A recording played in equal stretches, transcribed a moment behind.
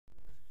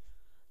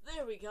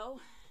There we go.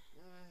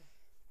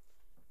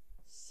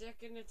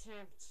 Second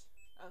attempt.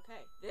 Okay,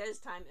 this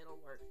time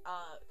it'll work.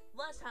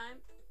 Last time,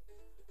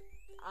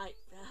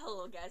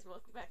 hello guys,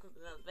 welcome back with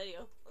another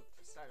video.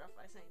 Let's start off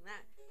by saying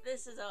that.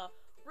 This is a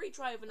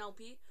retry of an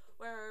LP,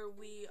 where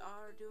we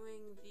are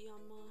doing the,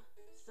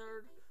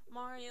 third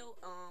Mario,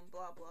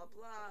 blah blah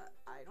blah.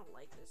 I don't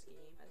like this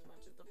game as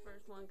much as the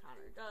first one,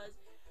 Connor does.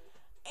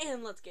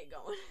 And let's get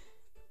going.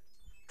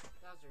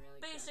 That was a really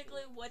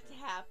Basically, what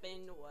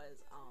happened was,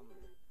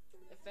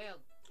 it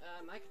failed.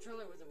 My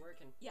controller wasn't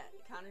working. yeah,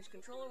 Connor's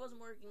controller wasn't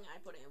working. I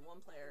put it in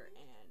one player,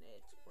 and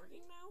it's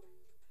working now.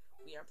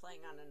 We are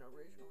playing on an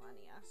original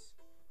NES.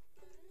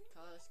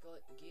 Call us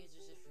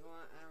geezers if you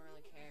want. I don't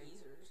really care.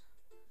 Geezers.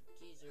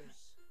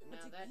 Geezers.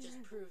 What's Now a that geezer?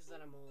 just proves that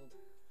I'm old.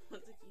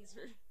 What's a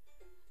geezer?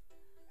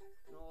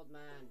 An old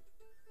man.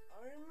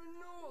 I'm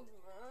an old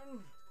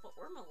man. But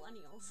we're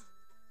millennials.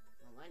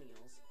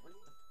 Millennials? What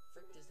the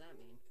frick does that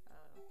mean?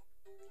 Okay.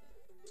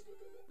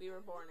 We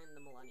were born in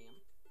the millennium.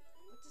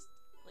 What does...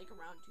 Like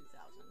around 2000.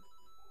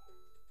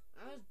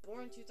 I was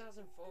born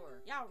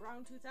 2004. Yeah,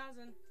 around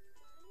 2000.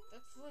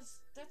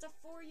 That's a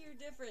 4-year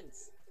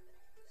difference.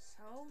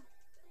 So?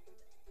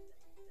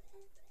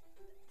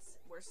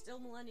 We're still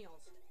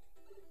millennials.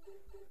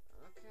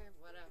 Okay,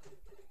 whatever.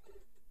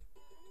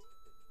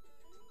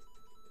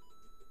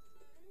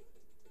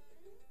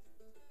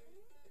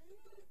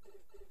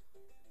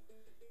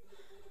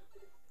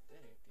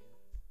 Better do.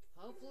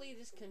 Hopefully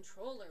this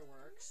controller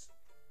works.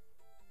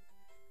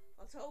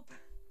 Let's hope.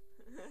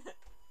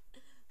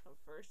 The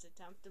first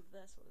attempt of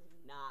this was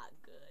not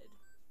good.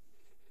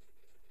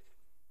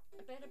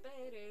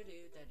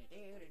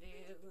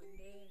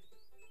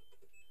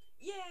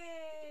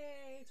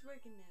 Yay! It's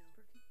working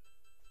now.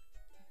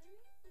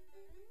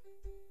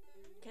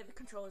 Okay, the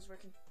controller's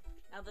working.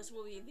 Now this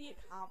will be the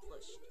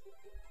accomplished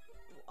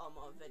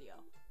video.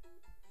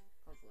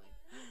 Hopefully.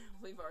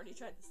 We've already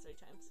tried this 3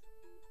 times.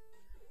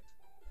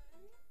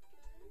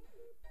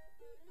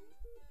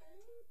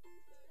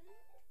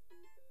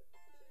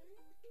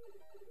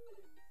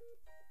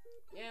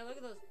 Yeah, look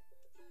at those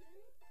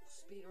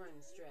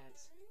speedrun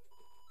strats.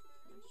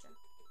 Nice job.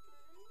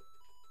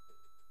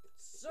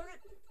 Suck it!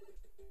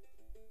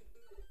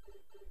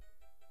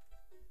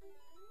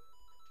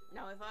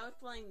 Now, if I was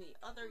playing the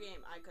other game,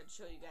 I could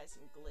show you guys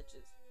some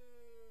glitches.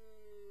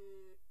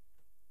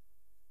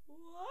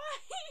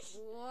 What?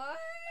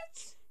 What?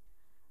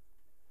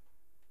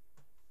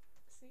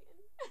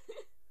 Satan?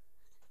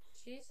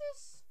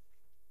 Jesus?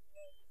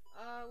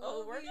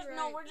 Oh, we're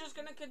just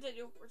gonna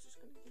continue. We're just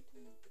gonna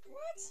continue.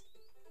 What?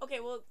 Okay,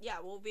 well, yeah,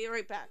 we'll be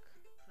right back.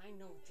 I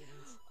know it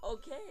didn't.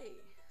 Okay.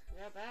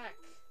 We're back.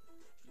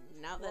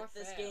 Now More that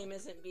this fail. game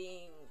isn't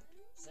being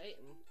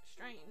Satan.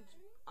 strange,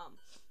 I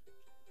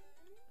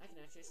can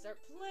actually start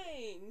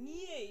playing!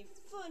 Yay!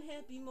 Fun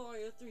Happy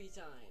Mario 3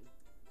 time!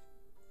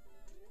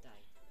 Die.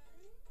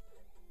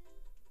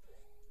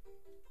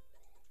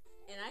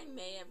 and I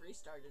may have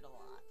restarted a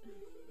lot,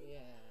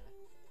 Yeah.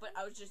 but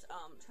I was just,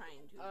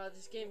 trying to,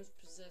 This game is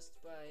possessed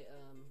by,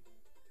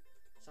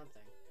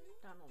 something.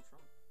 Donald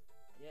Trump.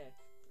 Yeah.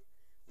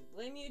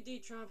 Blame you,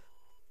 D-Trump.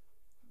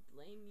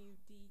 Blame you,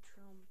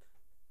 D-Trump.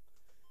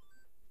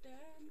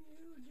 Damn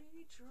you,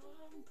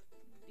 D-Trump.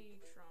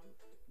 D-Trump.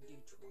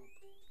 D-Trump.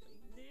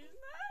 Like, there's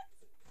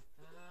nuts.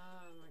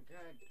 Oh my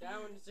god, that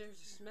one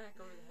deserves a smack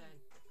over the head.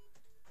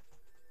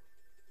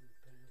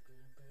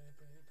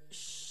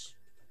 Shh.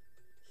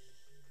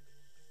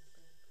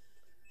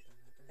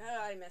 Oh,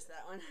 I missed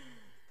that one.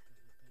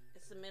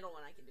 It's the middle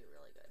one I can do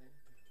really good.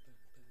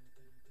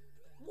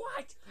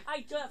 What?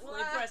 I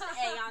definitely pressed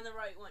A on the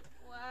right one.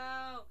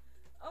 Wow.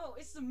 Oh,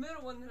 it's the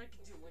middle one that I can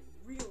do like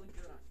really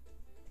good on.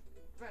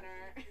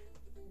 Better.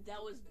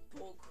 That was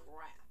bull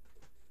crap.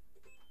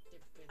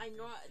 I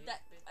know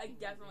that I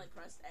definitely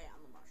pressed A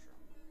on the mushroom.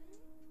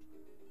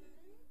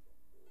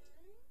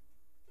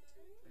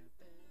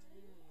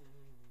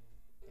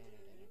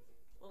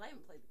 Well, I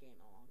haven't played the game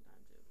in a long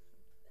time too.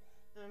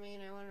 I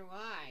mean, I wonder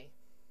why.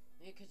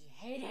 Maybe because you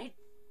hate it.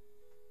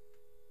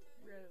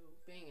 Bro.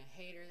 Being a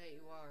hater that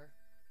you are.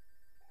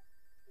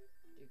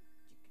 You could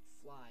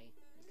fly.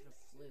 You could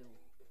have flew.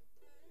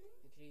 You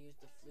could have used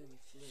the flew.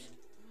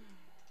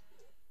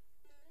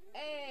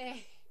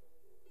 Hey!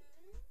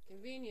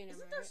 Convenient,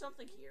 Isn't am I there right?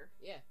 something here?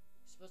 Yeah.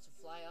 You're supposed to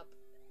fly up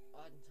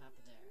on top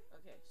of there.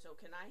 Okay, so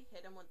can I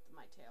hit him with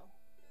my tail?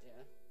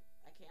 Yeah.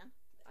 I can?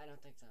 I don't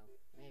think so.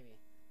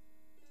 Maybe.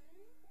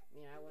 I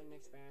mean, I wouldn't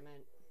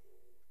experiment.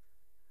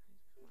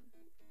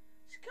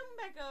 Just come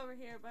back over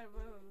here, pal.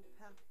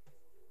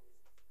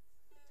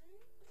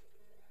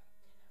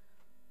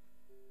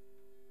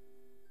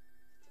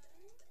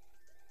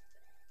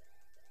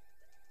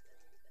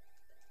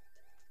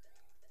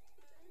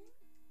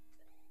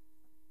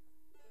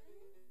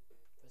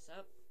 What's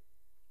up?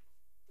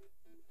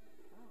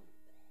 Oh,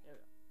 there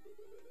we go.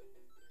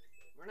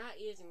 We're not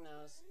using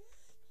those.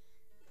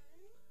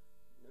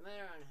 No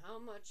matter on how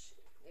much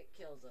it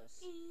kills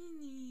us.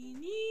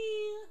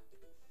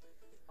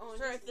 Oh,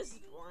 Sorry if this is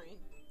boring.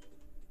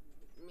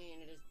 I mean,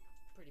 it is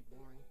pretty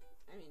boring.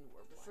 I mean,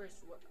 we're The playing.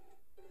 first best.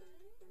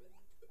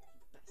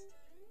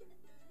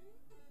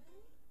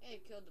 Hey,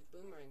 killed the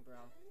Boomerang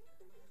Bro.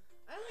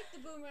 I like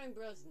the Boomerang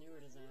Bro's newer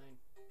design.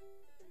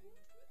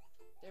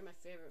 They're my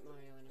favorite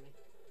Mario enemy.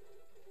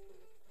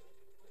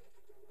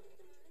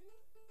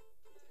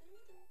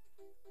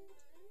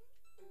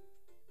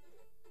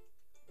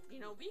 You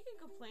know, we can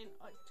complain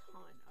a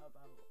ton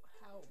about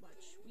how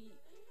much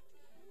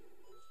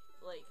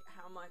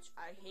how much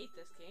I hate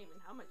this game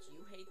and how much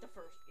you hate the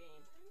first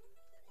game.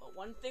 But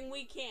one thing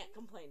we can't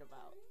complain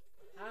about.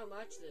 How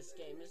much this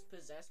game is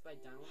possessed by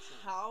Donald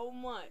Trump. How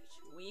much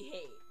we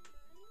hate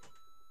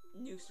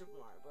New Super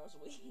Mario Bros.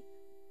 Wii.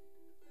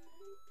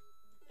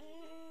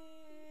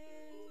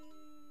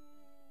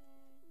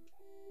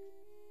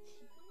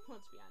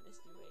 Let's be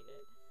honest, you hate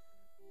it.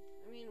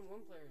 I mean,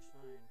 one player is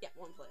fine. Yeah,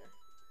 one player.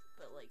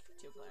 But like,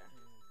 two player.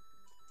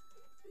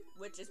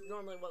 Which is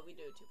normally what we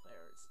do, two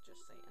players,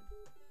 just saying.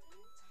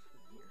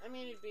 I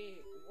mean, it'd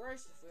be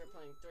worse if we were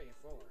playing 3 or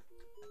 4.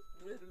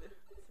 3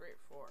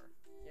 or 4.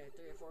 Yeah,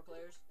 3 or 4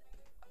 players.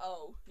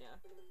 Oh, yeah.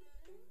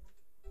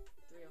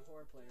 3 or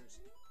 4 players.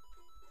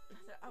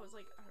 I was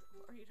like,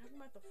 are you talking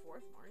about the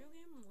 4th Mario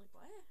game? I'm like,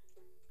 what?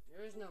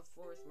 There is no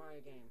 4th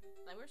Mario game.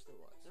 I wish there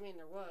was. I mean,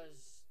 there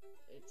was.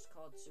 It's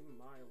called Super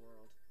Mario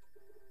World.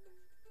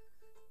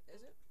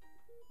 Is it?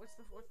 What's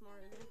the 4th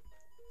Mario game?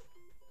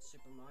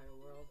 Super Mario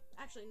World.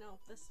 Actually,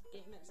 no. This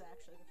game is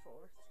actually the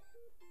 4th.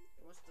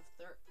 What's the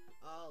 3rd?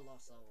 Oh,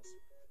 Lost Levels.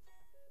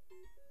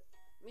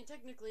 I mean,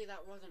 technically,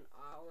 that wasn't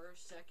our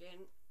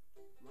second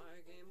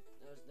Mario game.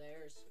 That was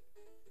theirs.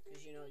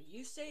 Because, you know,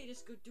 you say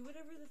just go do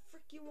whatever the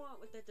frick you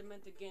want with that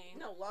demented game.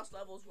 No, Lost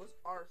Levels was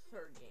our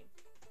 3rd game.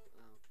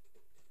 Oh.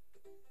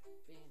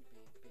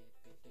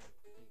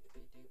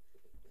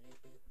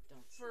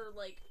 Don't. For,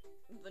 like,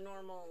 the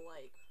normal,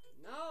 like...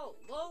 No!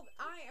 Logan,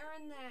 I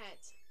earned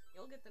that!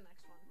 You'll get the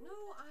next one. No,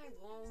 I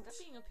won't. Stop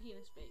being a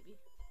penis baby.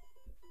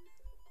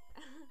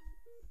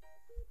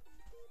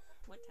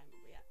 What time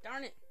are we at?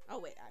 Darn it! Oh,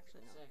 wait,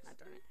 actually, no. 6. Not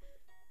darn it.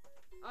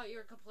 Oh,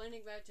 you're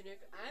complaining about to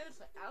Nick.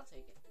 I'll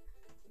take it.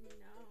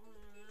 No.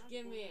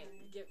 Give me it.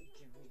 Give me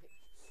it.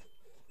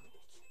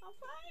 I'm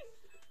fine.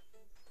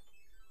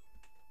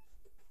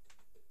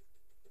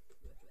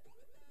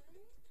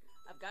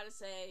 I've got to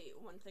say,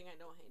 one thing I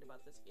don't hate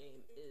about this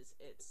game is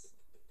its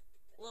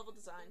level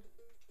design.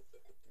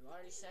 You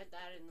already said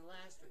that in the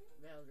last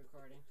veiled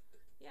recording.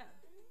 Yeah.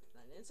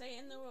 I didn't say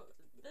it in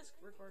this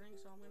recording,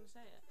 so I'm going to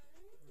say it.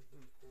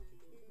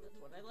 That's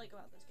what I like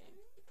about this game.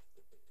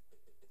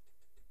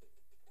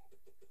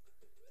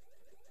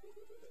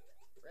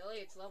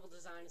 Really, its level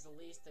design is the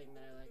least thing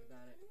that I like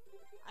about it.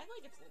 I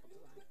like its level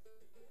design.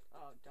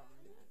 Oh,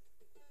 darn that.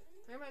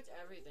 Pretty much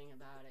everything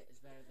about it is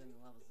better than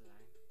the level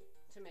design.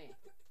 To me.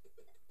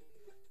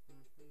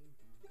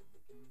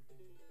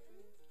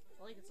 I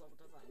like its level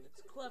design.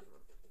 It's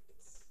clever.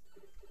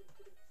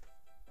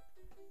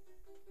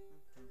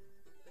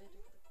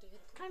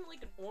 Kind of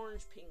like an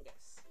orange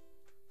pingus.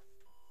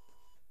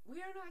 We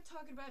are not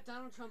talking about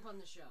Donald Trump on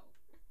the show.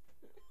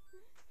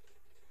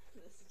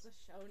 This is a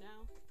show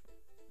now?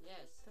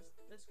 Yes.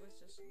 This was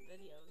just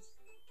videos.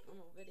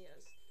 Normal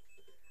videos.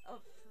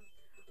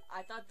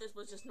 I thought this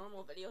was just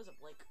normal videos of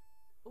like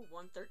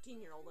one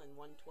 13-year-old and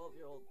one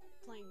 12-year-old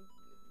playing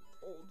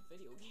old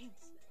video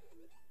games.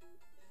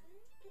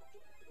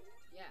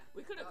 Yeah.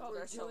 We could have called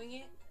we're ourselves... doing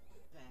it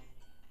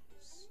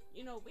badass.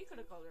 You know, we could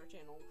have called our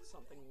channel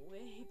something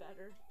way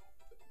better.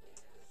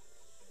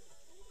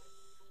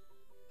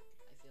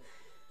 I feel it.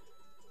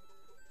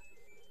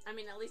 I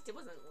mean, at least it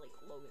wasn't like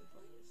Logan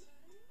Plays.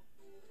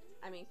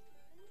 I mean...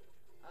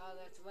 Oh,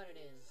 that's what it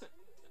is.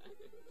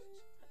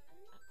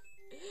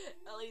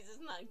 At least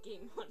it's not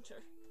Game Hunter.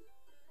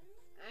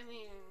 I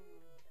mean...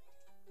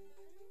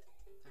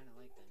 Kinda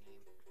like that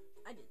name.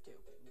 I did too.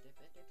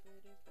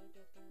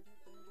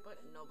 But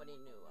nobody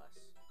knew us.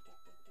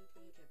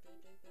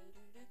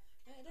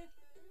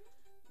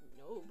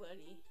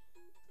 Nobody.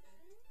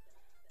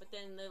 But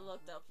then they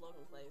looked up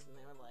Logan Plays and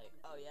they were like,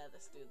 oh yeah,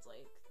 this dude's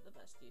like the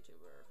best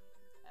YouTuber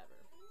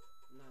ever.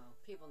 No,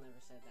 people never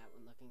said that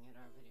when looking at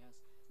our videos.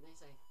 And they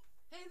say,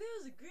 hey,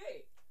 this is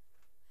great!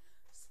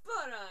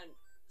 Spot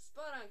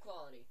on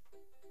quality.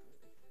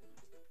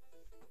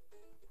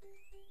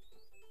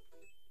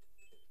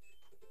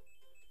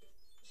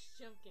 Just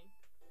joking.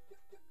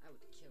 I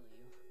would kill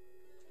you.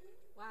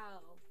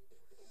 Wow.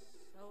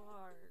 So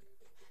hard.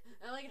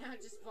 I like how it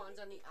just spawns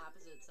on the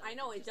opposite side. I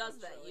know it just,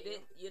 does like, that.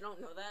 troll You don't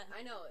know that?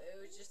 I know, it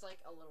was just like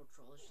a little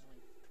troll. It's just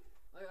like,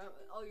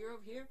 oh, you're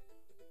over here?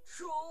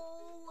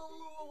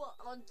 Troll!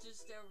 I'm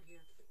just over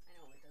here. I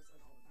know it does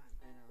that all the time.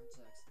 I know, it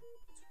sucks.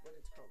 It's what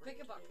it's programmed Pick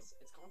a to box.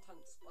 Its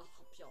contents will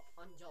help you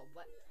on your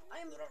way.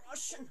 I am the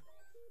Russian!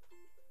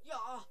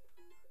 Yeah!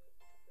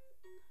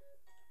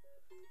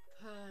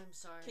 I'm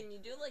sorry. Can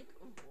you do like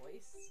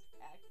voice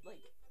act,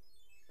 like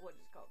what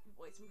is it called,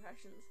 voice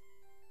impressions?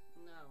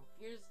 No.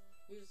 Here's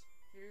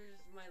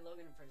my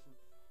Logan impression.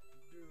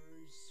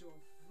 So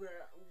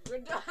fat.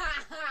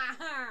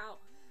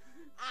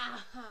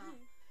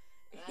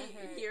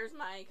 Here's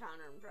my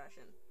counter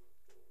impression.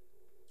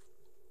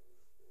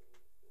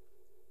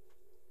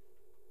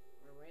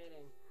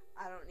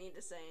 need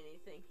to say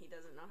anything. He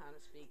doesn't know how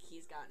to speak.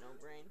 He's got no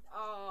brain.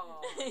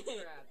 Oh,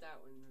 crap. That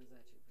one was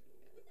actually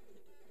pretty good.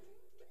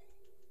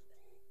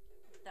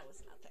 That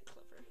was not that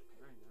clever.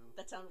 I know.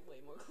 That sounded way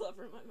more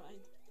clever in my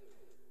mind.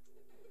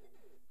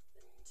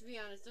 To be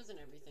honest, doesn't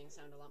everything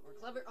sound a lot more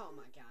clever? Oh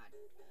my god.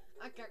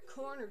 I got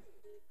cornered.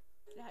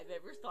 Have you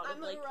ever thought I'm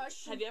of like? a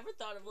Russian. Have you ever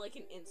thought of like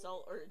an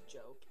insult or a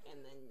joke,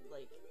 and then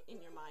like in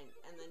your mind,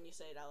 and then you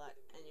say it out loud,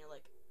 and you're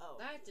like, oh.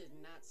 That did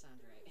not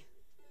sound right.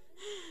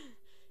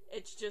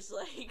 It's just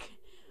like,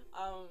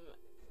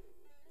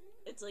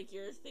 it's like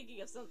you're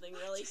thinking of something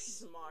really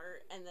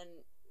smart, and then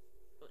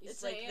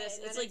it's like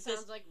this. It's like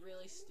this. Sounds like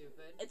really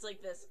stupid. It's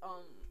like this.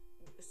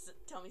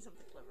 Tell me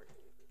something clever.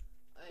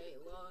 Hey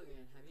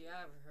Logan, have you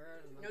ever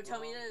heard of? No,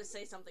 tell me to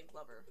say something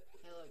clever.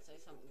 Hey Logan, say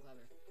something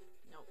clever.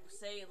 No,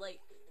 say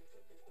like,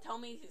 tell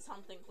me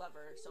something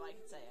clever so I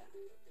can say it.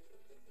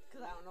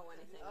 Cause I don't know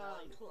anything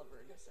really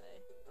clever to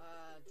say.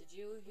 Did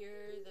you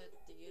hear that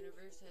the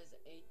universe has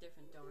 8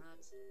 different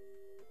donuts?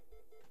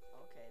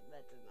 Okay,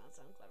 that did not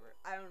sound clever.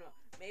 I don't know.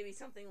 Maybe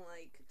something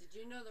like. Did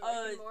you know that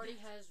Rick and Morty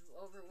has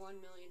over 1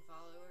 million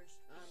followers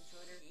on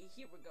Twitter?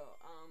 Here we go.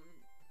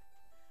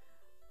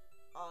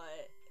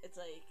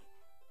 It's like.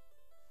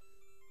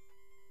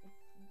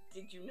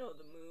 Did you know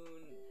the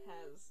moon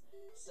has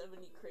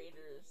 70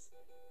 craters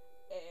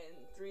and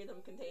 3 of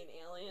them contain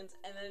aliens?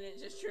 And then it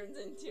just turns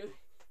into,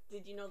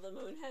 did you know the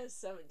moon has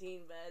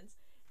 17 beds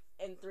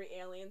and 3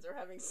 aliens are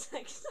having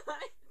sex on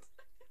it?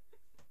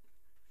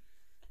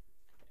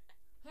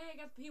 Hey, I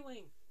got the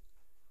P-Wing.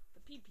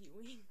 The pee-pee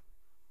wing.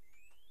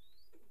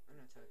 I'm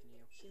not talking to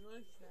you. She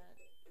loves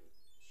that.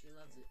 She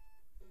loves it.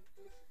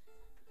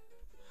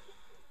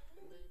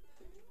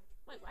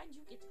 Wait, why'd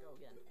you get to go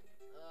again?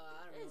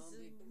 I don't know.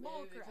 Maybe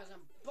Bullcrap. because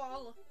I'm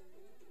baller.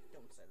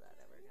 Don't say that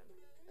ever again.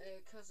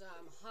 Because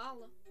I'm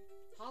holla.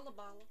 Holla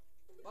balla.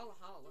 Balla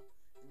holla.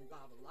 And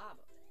baba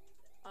lava.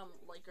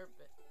 Like her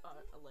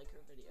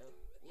video.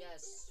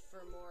 Yes,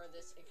 for more of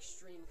this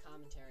extreme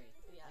commentary.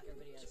 Yeah. Like our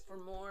videos. For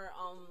more,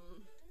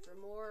 For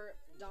more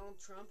Donald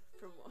Trump.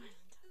 For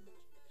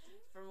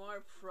more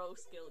pro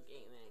skill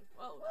gaming.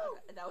 Whoa,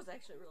 that was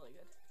actually really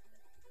good.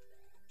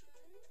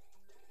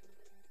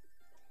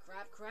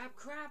 Crap, crap,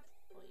 crap.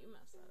 Well, you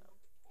messed that up.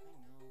 I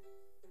know.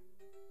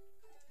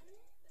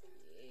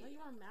 Oh,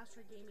 you are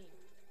Master Gaming.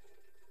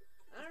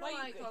 I don't know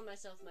why I called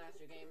myself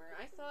Master Gamer.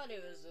 I thought it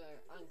was an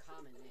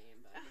uncommon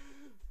name, but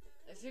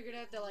I figured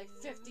out that like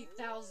 50,000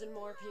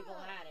 more people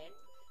had it.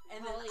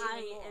 And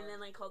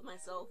then I called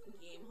myself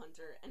Game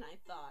Hunter, and I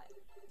thought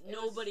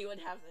nobody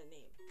would have that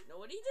name.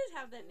 Nobody did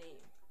have that name.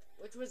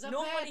 Which was a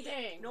bad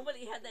thing.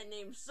 Nobody had that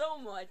name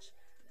so much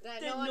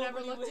that no one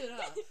ever looked it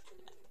up.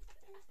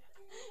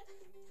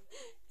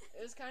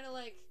 It was kind of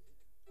like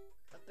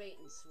a bait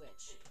and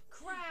switch.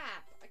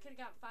 Crap! I could have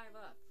got 5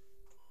 up.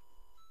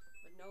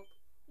 But nope.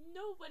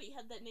 Nobody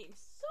had that name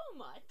so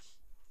much.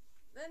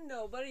 Then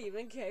nobody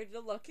even cared to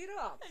look it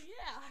up.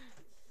 Yeah.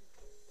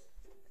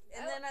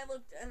 And then I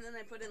looked, and then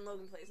I put in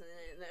Logan Plays,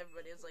 and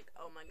everybody was like,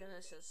 "Oh my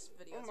goodness, his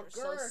videos are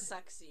so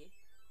sexy."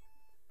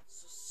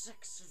 So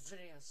sexy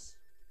videos.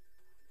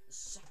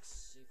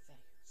 Sexy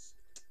videos.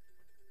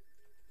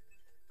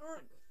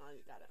 Oh,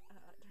 you got it.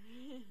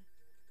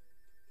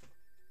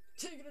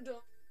 Taking a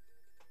dump.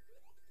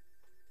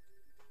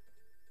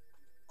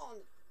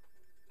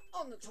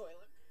 On the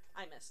toilet.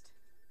 I missed.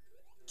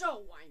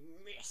 Oh, I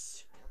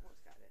missed. I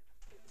almost got it.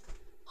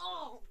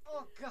 Oh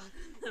god.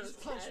 That was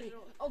Punch me.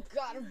 casual. Oh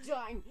god, I'm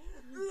dying.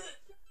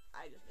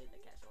 I just made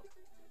that casual.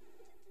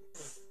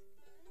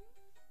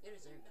 You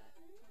deserve that.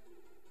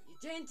 You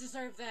didn't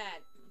deserve that.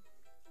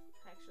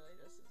 Actually,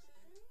 this is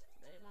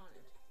what they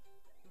wanted.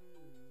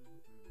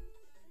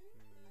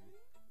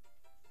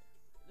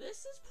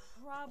 This is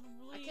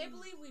probably... I can't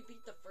believe we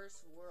beat the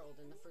first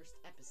world in the first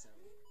episode.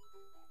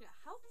 Yeah,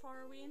 how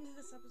far are we into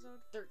this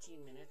episode?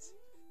 13 minutes.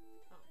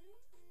 Oh.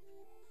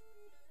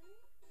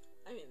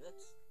 I mean,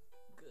 that's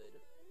good.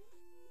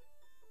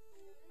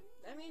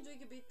 That means we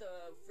could beat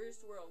the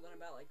first world in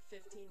about like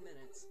 15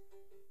 minutes.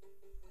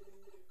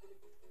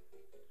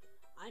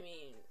 I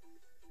mean...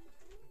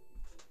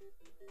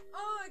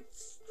 Oh,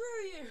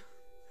 screw you!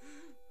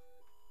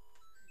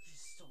 You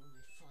stole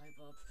my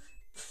 5 up.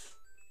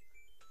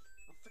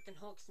 I'll freaking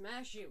Hulk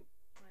smash you.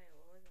 Wait,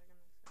 what was I gonna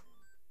say?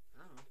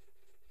 I don't know.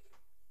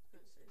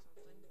 I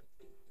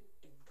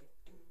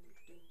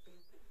was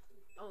gonna say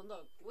something. Oh,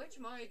 look. Which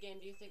Mario game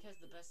do you think has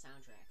the best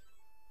soundtrack?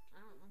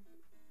 I don't know.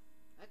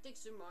 I think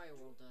Super Mario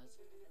World does.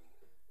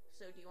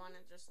 So, do you want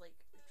to just, like,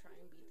 try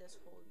and beat this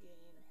whole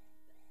game?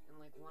 In,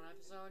 like, 1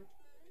 episode?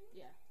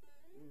 Yeah.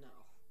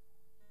 No.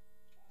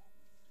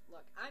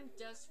 Look, I'm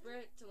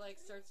desperate to,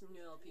 like, start some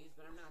new LPs,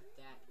 but I'm not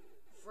that.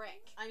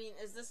 Frick. I mean,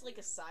 is this, like,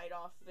 a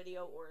side-off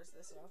video, or is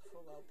this a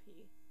full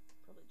LP?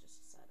 Probably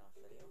just a side-off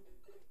video.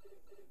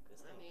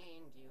 I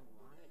mean, do you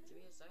want it to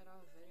be a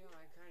side-off video?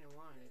 I kind of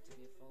wanted it to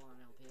be a full-on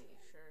LP.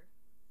 Sure.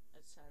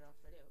 It's side-off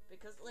video.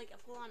 Because, like,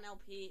 a full-on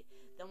LP,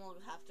 then we'll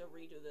have to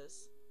redo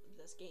this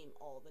game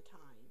all the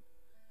time.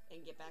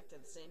 And get back to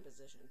the same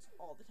positions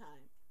all the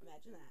time.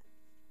 Imagine that.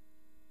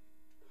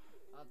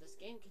 This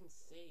game can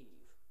save.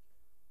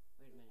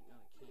 Wait a minute, no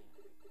it can't.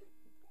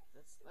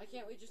 Why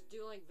can't we just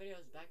do like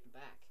videos back to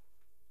back?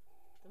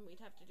 Then we'd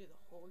have to do the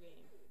whole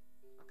game.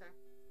 Okay.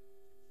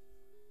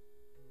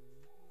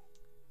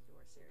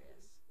 You're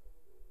serious.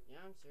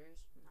 Yeah, I'm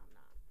serious. No, I'm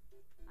not.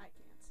 I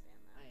can't stand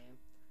that. I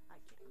am. I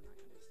can't. I'm not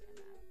gonna stand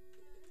that.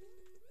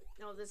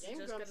 No, this Game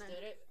is just Grumps gonna.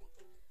 did it.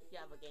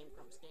 Yeah, but Game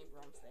Grumps,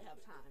 they have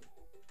time.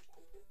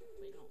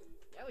 We don't.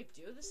 Yeah, we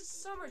do. This is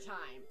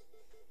summertime.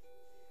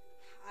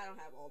 I don't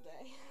have all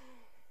day.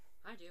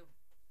 I do.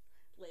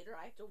 Later,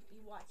 I have to be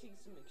watching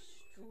some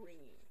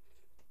extreme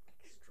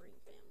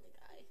Family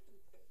Guy.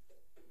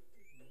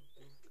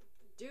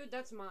 Dude,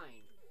 that's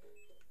mine.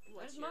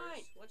 What's That's yours?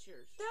 mine. What's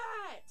yours?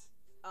 That!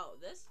 Oh,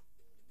 this?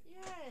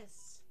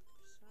 Yes!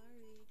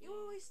 Sorry. You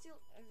always steal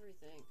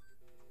everything.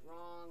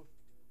 Wrong.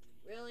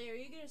 Really? Are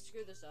you gonna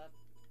screw this up?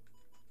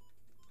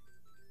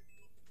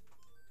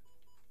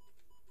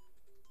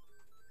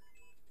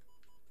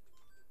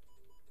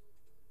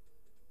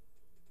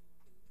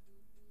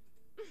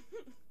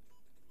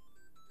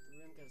 The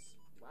room goes...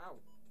 Wow.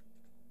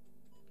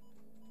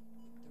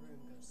 The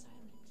room goes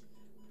silent.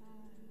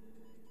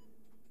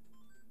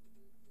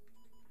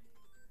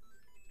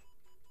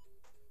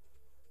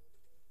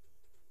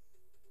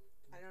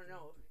 I don't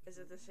know. Is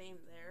it the same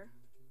there?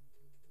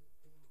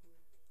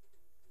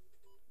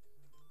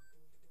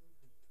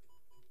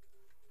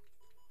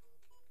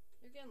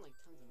 You're getting like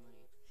tons of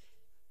money.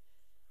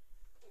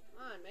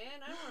 Come on,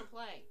 man. I don't want to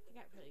play. I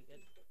got pretty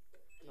good.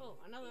 Oh,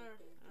 another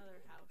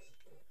house.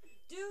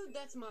 Dude,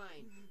 that's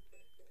mine.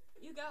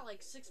 You got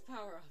like 6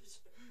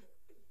 power-ups.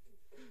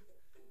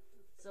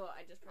 So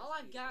I just pressed All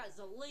I've B. got is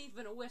a leaf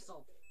and a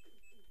whistle.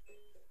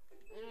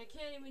 And I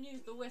can't even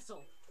use the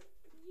whistle.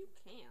 You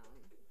can.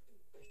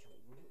 I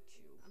don't want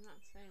to. I'm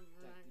not saying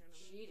we're not That'd be gonna.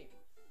 cheating.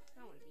 I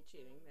don't want to be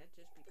cheating. That'd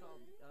just be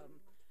called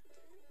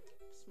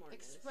smartness.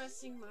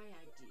 Expressing my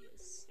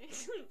ideas.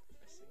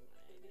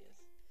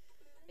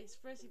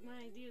 Expressing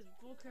my ideas.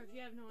 Bullcrap.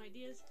 You have no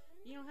ideas.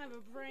 You don't have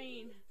a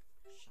brain.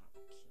 Shut up,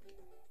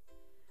 kill you.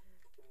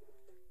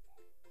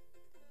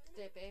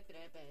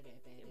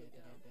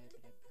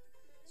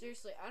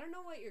 Seriously, I don't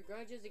know what your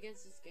grudge is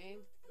against this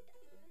game,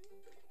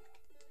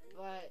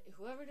 but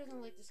whoever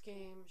doesn't like this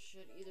game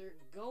should either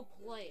go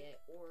play it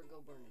or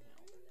go burn in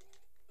hell.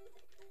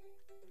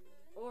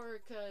 Or,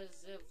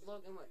 because if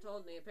Logan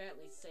told me,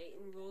 apparently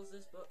Satan rules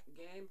this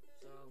game,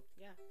 so...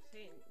 Yeah,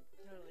 Satan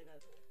totally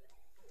does.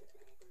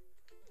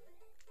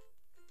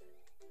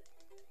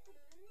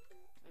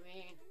 I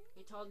mean,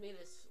 he told me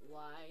this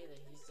lie that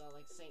he saw,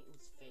 like,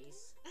 Satan's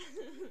face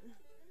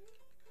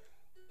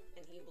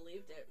And he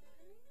believed it.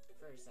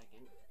 for a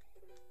second.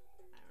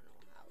 I don't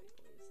know how he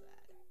believes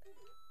that.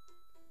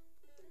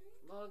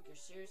 Log, you're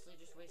seriously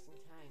just wasting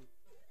time.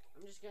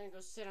 I'm just gonna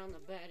go sit on the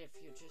bed if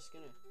you're just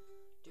gonna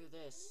do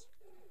this.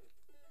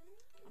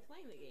 I'm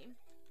playing the game.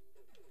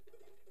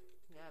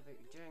 Yeah, but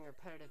you're doing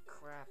repetitive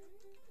crap.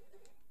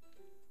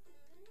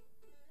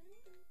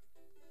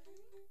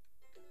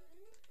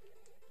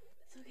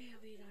 It's okay, I'll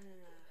be done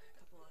in a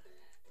couple of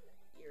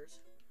years.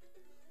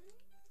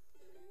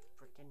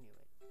 Frickin' knew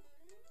it.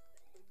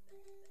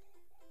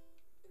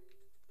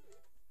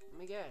 Let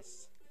me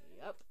guess.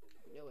 Yup,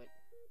 knew it.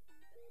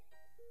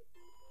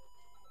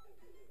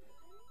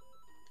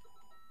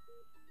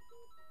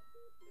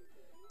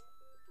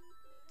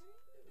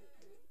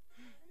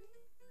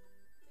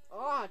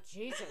 Oh,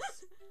 Jesus!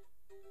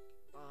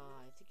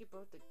 I think you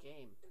broke the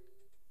game.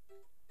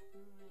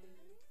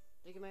 I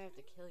think you might have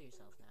to kill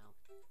yourself now.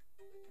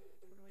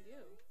 What do I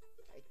do?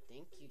 I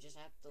think you just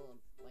have to,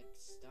 like,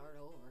 start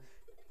over.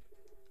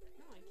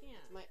 No, I can't.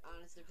 It's my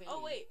honest opinion.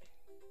 Oh, wait.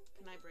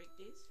 Can I break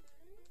these?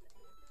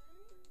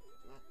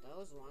 Not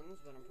those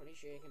ones, but I'm pretty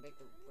sure you can break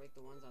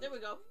the ones on... There we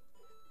go.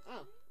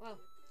 Oh, well.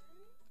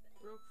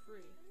 Broke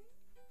free.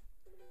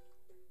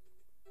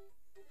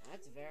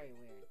 That's very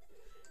weird.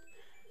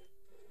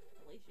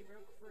 At least you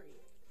broke free.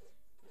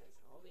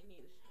 That's all we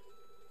needed.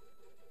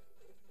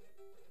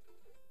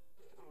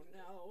 Oh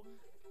no.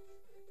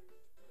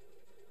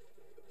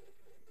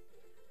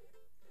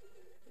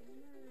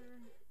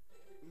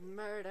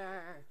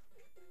 Murder!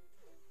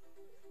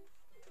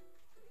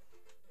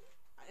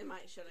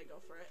 Should I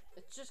go for it?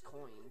 It's just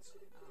coins.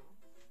 Oh,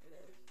 it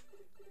is.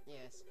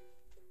 Yes.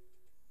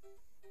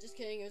 Just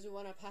kidding, it was a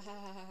one-up. Ha ha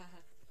ha ha ha.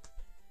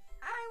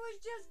 I was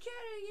just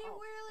kidding, it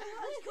really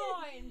was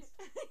coins!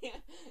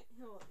 Yeah.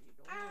 No, you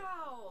don't.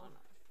 Ow!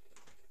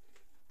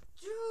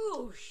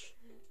 Douche!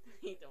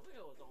 You don't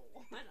know the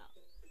one-up.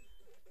 I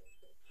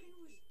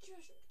was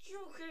just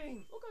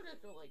joking! We'll go to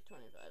like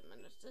 25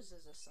 minutes. This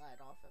is a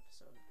side-off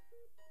episode.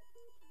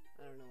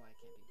 I don't know why I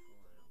can't be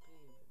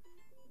full on LP.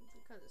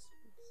 Because it's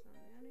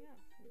yeah,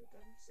 you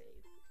gotta save.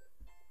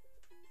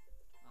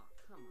 Oh,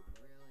 come on,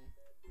 really?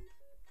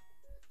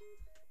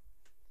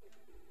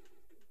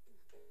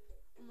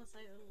 Unless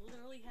I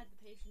literally had the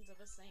patience of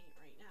a saint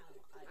right now.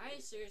 I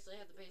seriously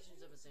have the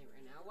patience of a saint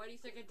right now. Why do you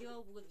think I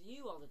deal with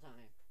you all the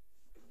time?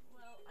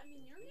 Well, I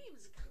mean, your name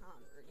is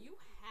Connor. You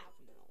have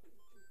no.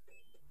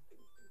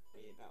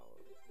 You know.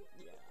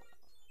 Yeah.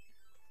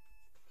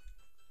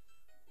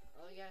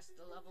 Yes,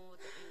 the level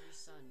with the angry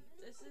sun.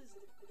 This is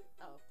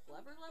a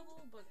clever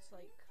level, but it's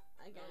like,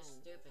 again, No,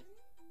 stupid.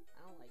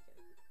 I don't like it.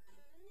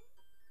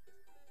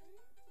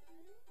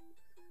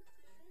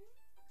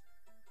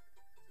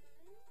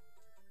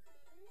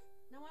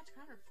 Now watch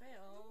Connor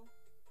fail.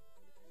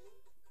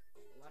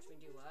 Watch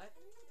me do what?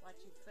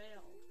 Watch you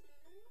fail.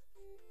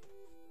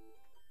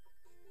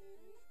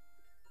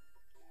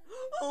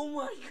 Oh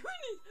my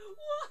goodness!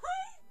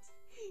 What?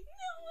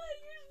 No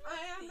way! I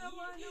am the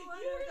one who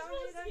You're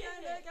supposed to get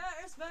it.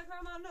 get respect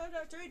from under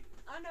the tree,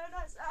 under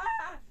the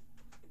sun.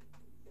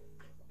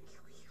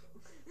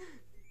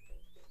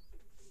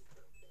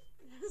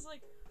 I was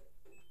like,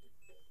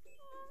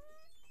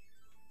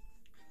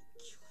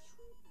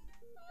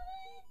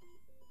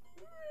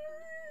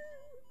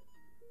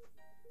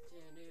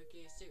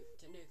 Tanuki suit,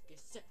 Tanuki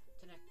suit,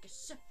 Tanuki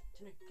suit,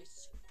 Tanuki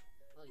suit.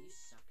 Well, you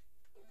suck.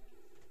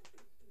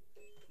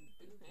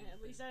 at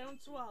least I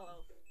don't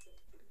swallow.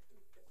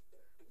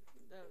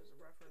 That was a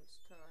reference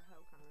to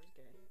how Connor's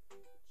gay.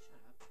 Shut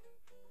up.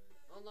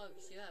 Oh look,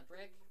 you see that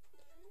brick?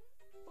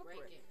 What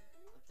Break brick? it.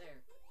 Up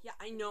there. Yeah,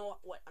 I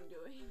know what I'm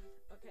doing.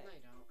 Okay. No,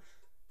 you don't.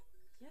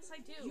 Yes,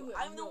 I do. You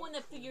I'm have the no one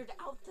that clue. figured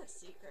out the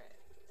secret.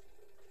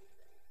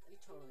 You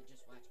totally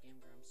just watch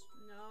Game Grumps.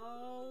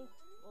 No.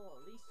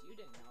 Well, at least you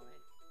didn't know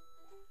it.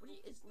 What do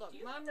you? Look, do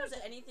you Mom think there's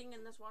knows- anything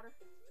in this water?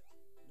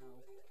 No.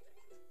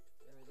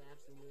 There is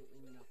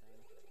absolutely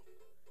nothing.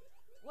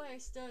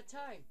 Waste of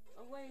time.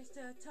 A waste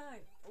of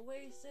time. A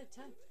waste of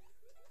time.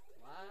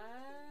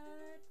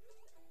 What?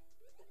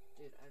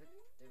 Dude, there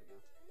we go.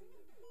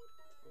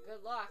 Well,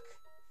 good luck.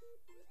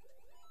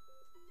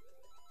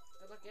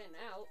 Good luck getting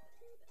out.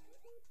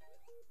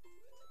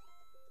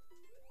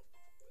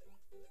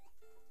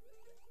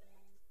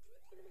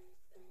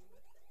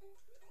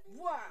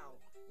 Wow!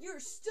 You're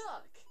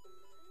stuck!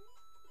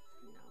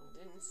 No.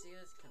 Didn't see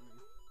this coming.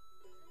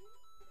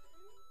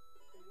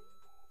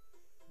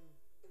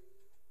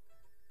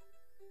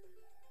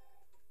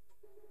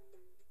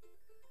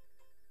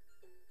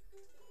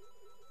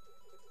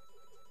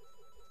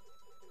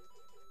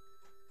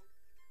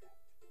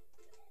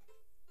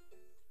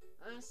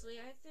 Honestly,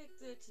 I think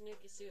the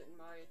Tanuki suit in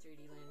Mario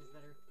 3D Land is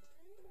better.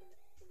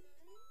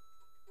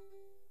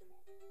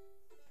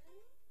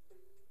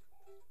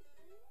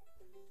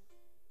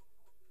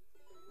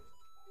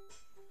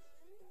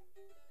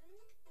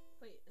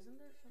 Wait, isn't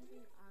there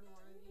something on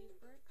one of these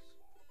bricks?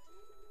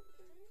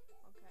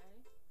 Okay.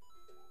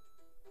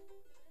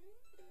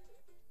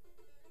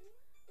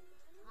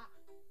 Ha.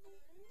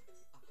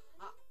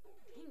 Aha!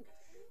 Finger.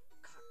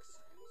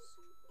 Cocksuckers.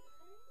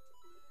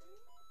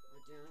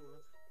 We're dealing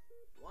with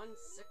 1/6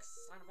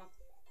 son of a...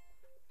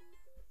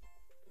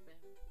 Bam.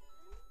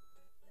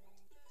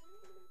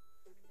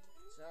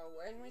 So,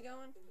 when we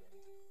going?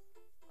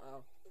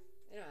 Oh,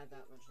 they don't have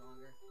that much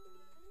longer.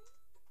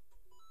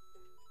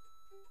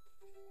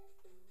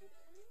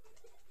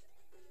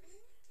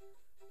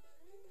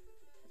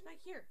 What's back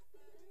here?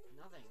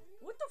 Nothing.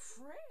 What the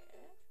frick?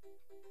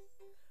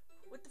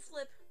 With the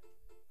flip.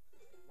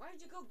 Why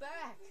did you go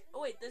back?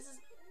 Oh wait, this is.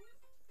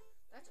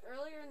 That's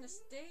earlier in the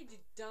stage, you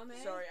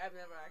dumbass. Sorry, I've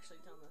never actually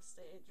done this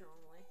stage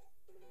normally.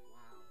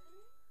 Wow.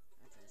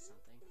 That says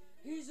something.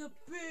 He's a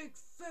big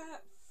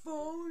fat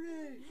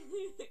phony.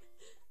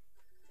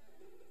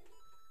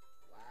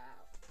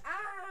 Wow.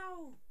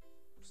 Ow!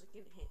 I was like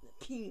getting hit in the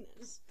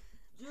penis.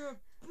 You're a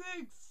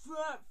big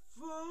fat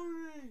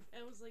phony.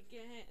 I was like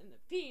getting hit in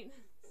the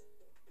penis.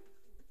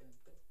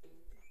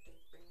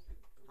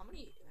 How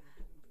many?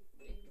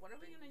 What are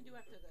we gonna do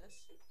after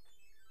this?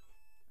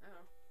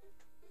 Oh.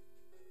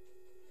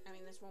 I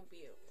mean, this won't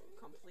be a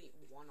complete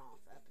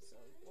one-off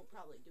episode. We'll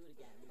probably do it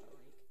again, but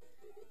like,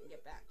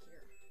 get back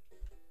here.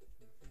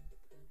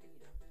 And,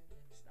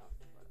 stuff,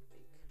 but like,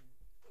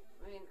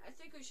 I mean, I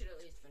think we should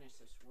at least finish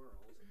this world.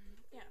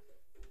 yeah.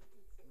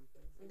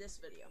 In this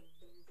video.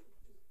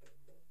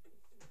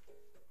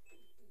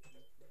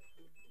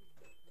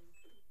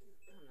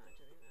 I'm not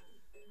doing that.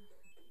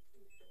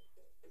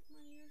 What do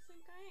you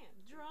think I am?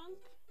 Drunk?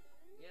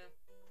 Yeah.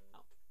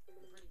 Oh.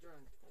 I'm pretty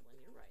drunk. Well, then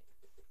you're right.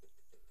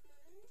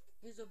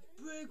 He's a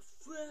big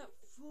fat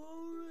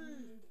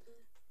phony.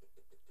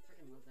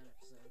 Freaking love that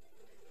episode.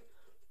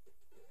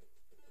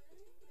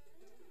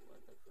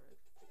 What the frick?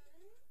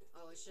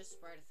 Oh, it's just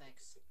sprite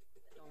effects.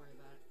 Don't worry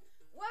about it.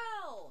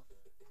 Well,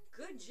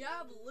 good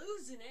job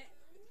losing it.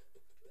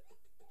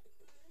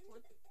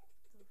 What the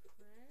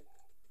frick?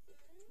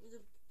 He's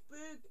a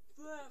big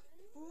fat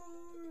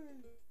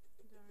phony.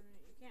 Darn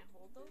it, you can't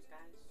hold those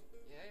guys?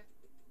 Yeah.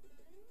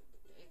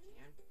 Yeah, you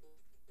can.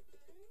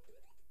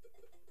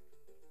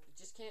 You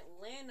just can't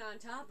land on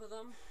top of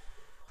them.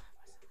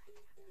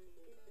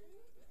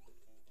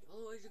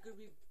 Otherwise, you're gonna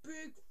be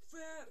big,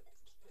 fat,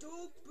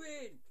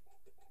 stupid.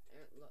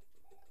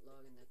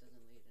 Logan, that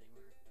doesn't lead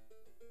anywhere.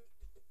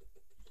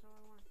 So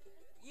I want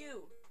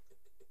you.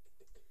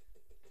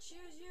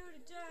 Choose you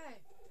to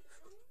die.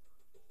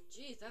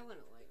 Jeez, that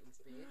went at lightning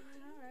speed.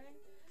 Alright.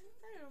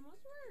 That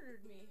almost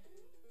murdered me.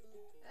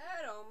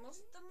 That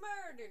almost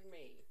murdered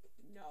me.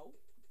 No.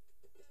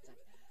 It's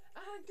like,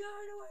 I'm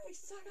going away,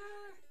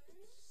 sucker.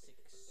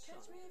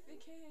 Catch me if you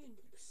can.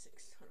 You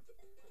sick son of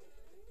a...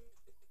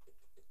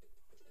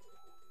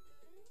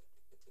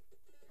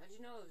 How'd you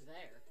know it was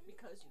there?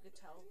 Because you could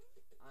tell.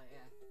 Oh,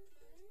 yeah.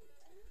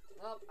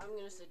 Well, I'm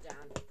gonna sit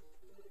down.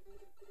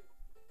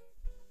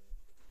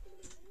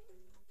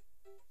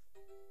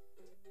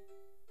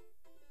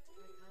 Try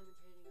commentating without me. Maybe you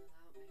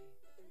can't do it.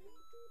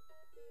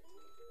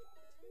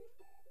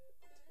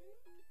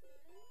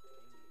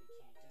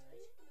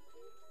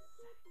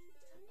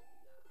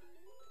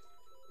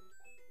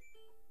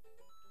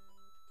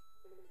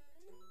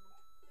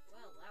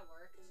 Well, that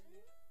worked.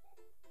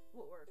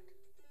 What worked?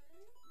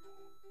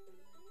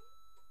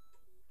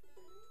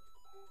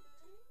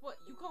 What,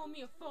 you calling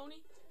me a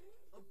phony?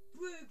 A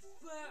big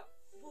fat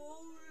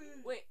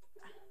phony! Wait,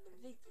 I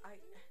think I...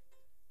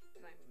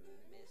 Did I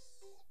miss...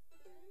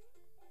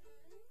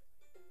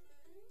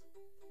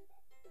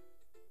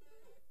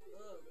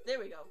 Ugh. There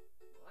we go.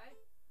 What?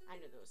 I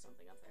knew there was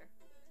something up there.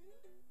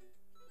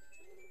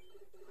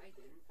 I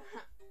didn't.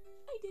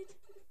 I did.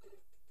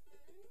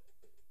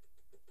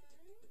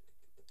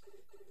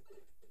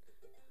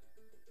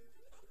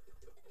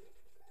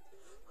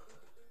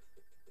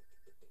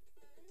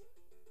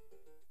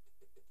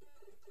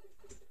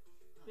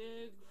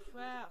 Big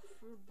fat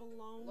for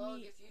baloney.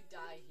 Look, if you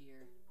die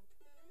here.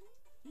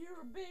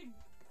 You're a big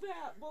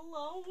fat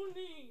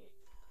baloney.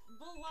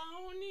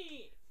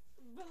 Baloney.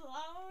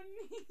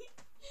 Baloney.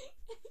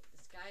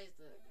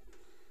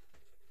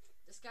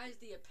 This guy's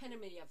the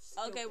epitome of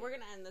stupid. Okay, we're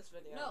gonna end this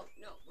video. No,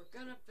 we're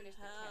gonna finish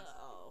the test.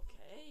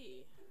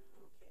 Okay.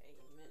 Okay,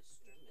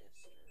 Mr.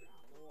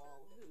 on the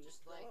wall. Who's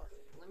Just like,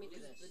 let me do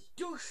who's this.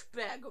 the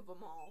douchebag of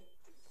them all.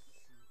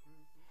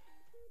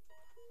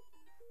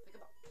 Think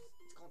about this.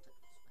 It's content.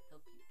 I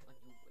help you on your way.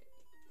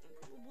 And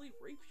probably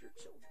rape your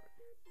children.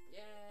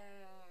 Yay!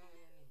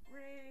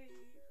 Rape.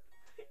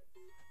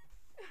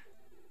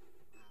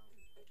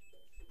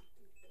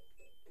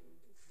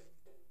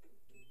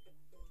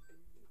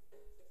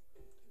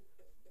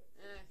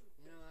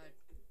 You know what?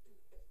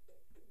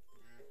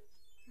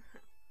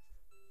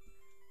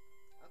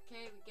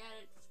 Okay, we get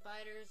it.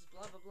 Spiders,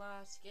 blah blah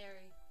blah,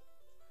 scary.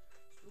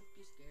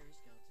 Spooky, scary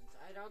skeletons.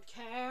 I don't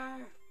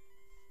care!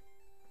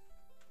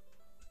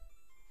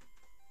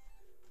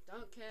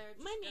 Don't care.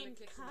 Just My gonna name's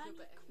kick some Connie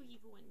poop at me.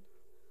 Cleveland.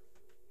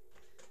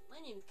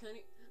 My name is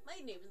Connie. My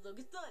name is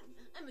Lucas Dunn.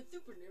 I'm a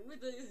super nerd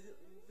with a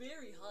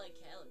very high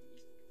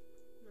calories.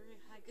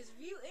 Because if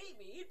you ate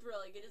me, you'd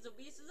probably get as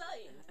obese as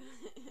I am.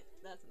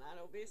 That's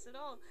not obese at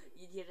all.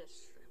 You'd get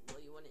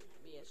well, you wouldn't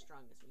be as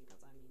strong as me,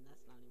 because I mean,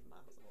 that's not even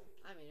possible.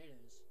 I mean, it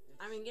is.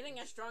 I mean, getting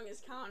as strong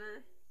as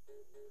Connor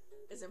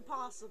is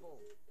impossible.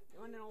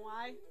 You wanna know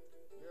why?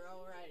 You're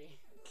already.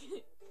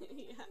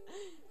 Yeah.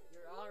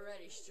 You're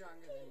already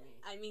stronger than me.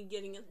 I mean,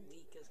 getting as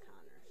weak as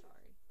Connor,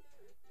 sorry.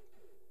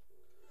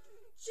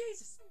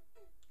 Jesus!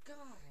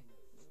 God!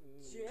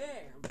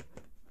 Damn!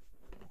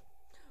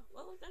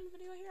 Well, let's end the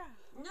video here.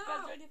 No!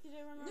 Guys, right, if you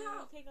did remember,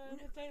 No! take a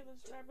potato,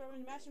 strap over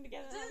and mash them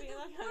together. This is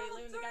I'll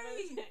World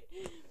 3!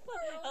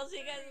 I'll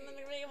see you guys in the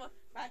next video.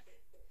 Bye.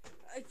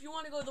 If you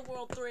want to go to the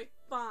World 3,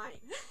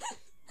 fine.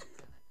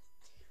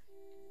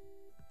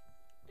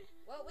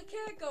 Well, we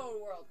can't go to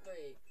World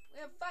 3. We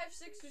have 5,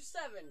 6, or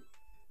 7.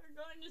 We're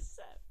going to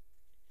 7.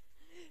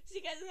 See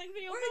you guys in the next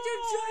video. Where did you